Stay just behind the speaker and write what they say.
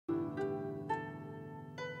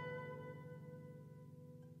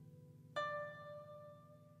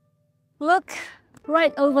Look,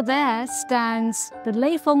 right over there stands the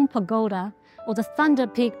Leifeng Pagoda, or the Thunder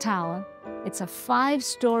Peak Tower. It's a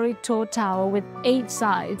 5-story tall tower with 8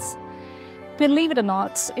 sides. Believe it or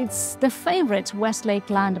not, it's the favorite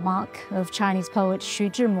Westlake landmark of Chinese poet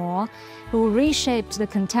Xu Zhimo, who reshaped the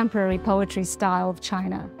contemporary poetry style of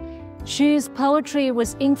China. Xu's poetry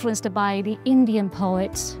was influenced by the Indian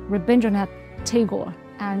poet Rabindranath Tagore,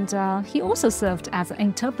 and he also served as an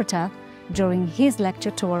interpreter during his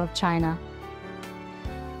lecture tour of China.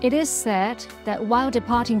 It is said that while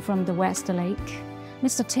departing from the Westlake,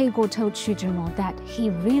 Mr. Tagore told Xu Zhimo that he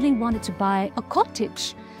really wanted to buy a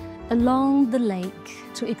cottage along the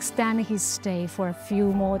lake to extend his stay for a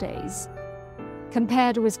few more days.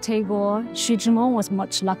 Compared with Tagore, Xu Zhimo was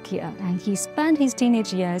much luckier, and he spent his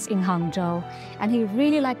teenage years in Hangzhou, and he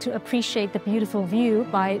really liked to appreciate the beautiful view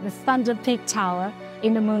by the Thunder Peak Tower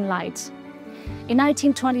in the moonlight. In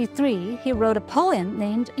 1923, he wrote a poem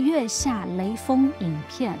named 月下雷锋影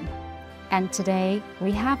片. And today,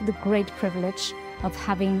 we have the great privilege of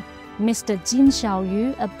having Mr. Jin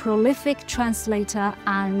Xiaoyu, a prolific translator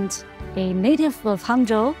and a native of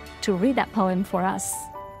Hangzhou, to read that poem for us.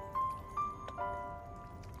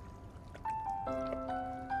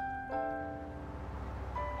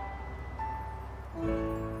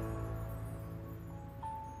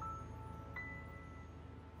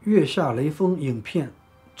《月下雷锋影片》，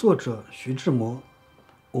作者徐志摩。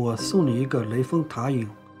我送你一个雷锋塔影，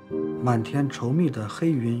满天稠密的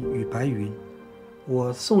黑云与白云。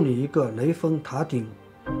我送你一个雷锋塔顶，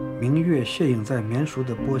明月泻影在绵熟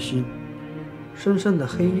的波心。深深的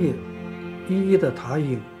黑夜，一一的塔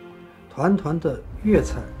影，团团的月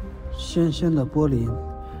彩，纤纤的波鳞。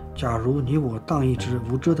假如你我当一只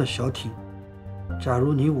无遮的小艇，假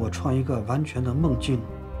如你我创一个完全的梦境。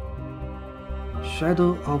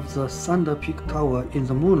Shadow of the Thunder Peak Tower in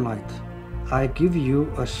the moonlight. I give you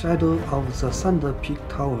a shadow of the Thunder Peak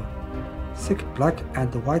Tower, thick black and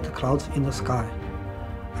white clouds in the sky.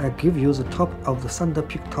 I give you the top of the Thunder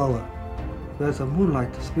Peak Tower, where the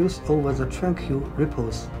moonlight spills over the tranquil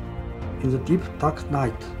ripples. In the deep dark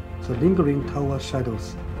night, the lingering tower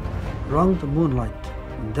shadows. Round the moonlight,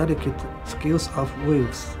 delicate scales of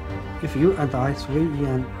waves. If you and I sway in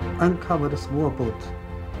an uncovered small boat,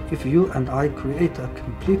 if you and I create a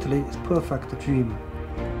completely perfect dream,